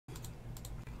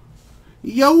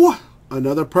Yo,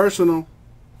 another personal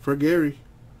for Gary.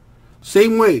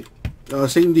 Same way,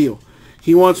 same deal.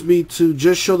 He wants me to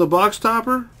just show the box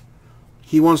topper.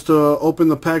 He wants to open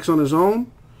the packs on his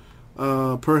own,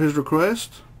 per his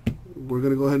request. We're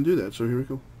going to go ahead and do that. So here we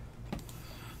go.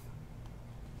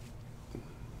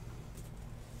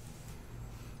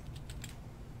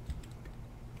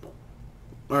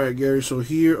 Alright, Gary, so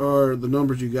here are the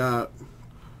numbers you got.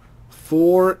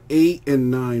 4, 8,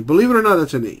 and 9. Believe it or not,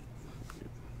 that's an 8.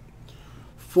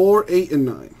 4, 8, and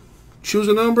 9. Choose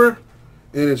a number,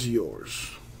 and it's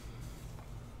yours.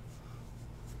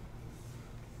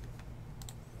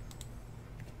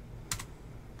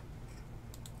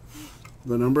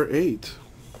 The number 8.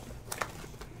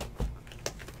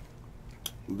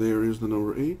 There is the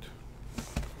number 8.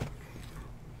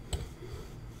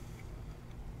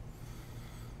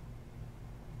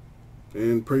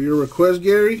 And per your request,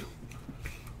 Gary,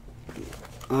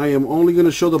 I am only going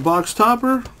to show the box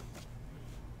topper.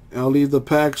 I'll leave the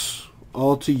packs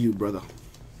all to you, brother.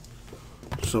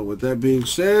 So with that being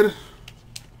said,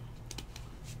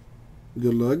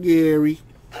 good luck, Gary.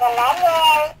 Good luck,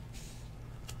 Gary.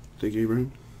 Thank you,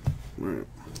 Abraham. Alright,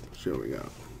 let's see what we got.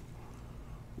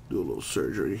 Do a little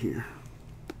surgery here.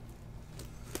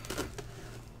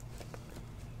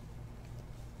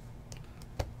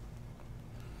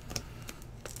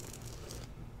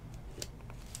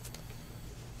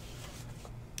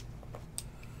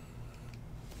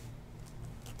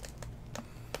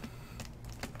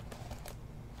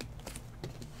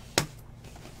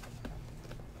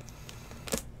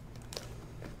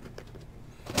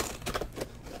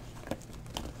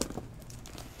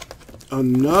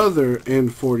 Another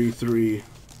N43.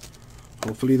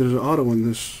 Hopefully there's an auto in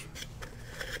this.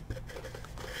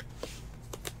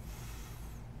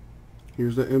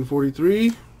 Here's the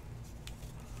N43.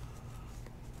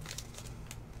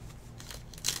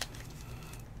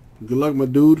 Good luck, my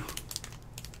dude.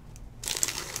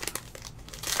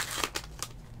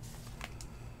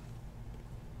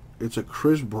 It's a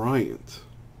Chris Bryant.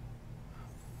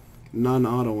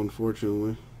 Non-auto,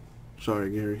 unfortunately. Sorry,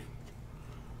 Gary.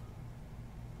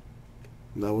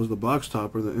 That was the box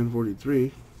topper, the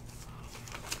N43.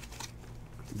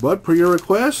 But per your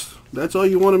request, that's all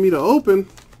you wanted me to open.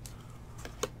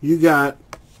 You got,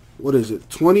 what is it,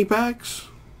 20 packs?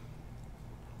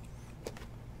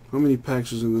 How many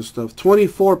packs is in this stuff?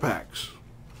 24 packs.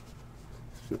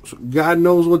 So God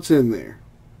knows what's in there.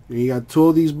 And you got 2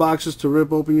 of these boxes to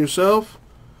rip open yourself.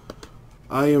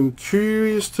 I am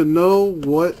curious to know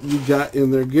what you got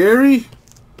in there, Gary.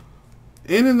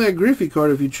 And in that Griffey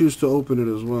card if you choose to open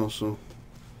it as well. So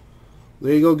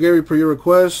there you go, Gary, per your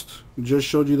request. Just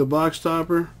showed you the box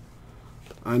topper.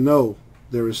 I know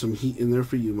there is some heat in there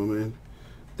for you, my man.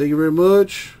 Thank you very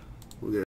much.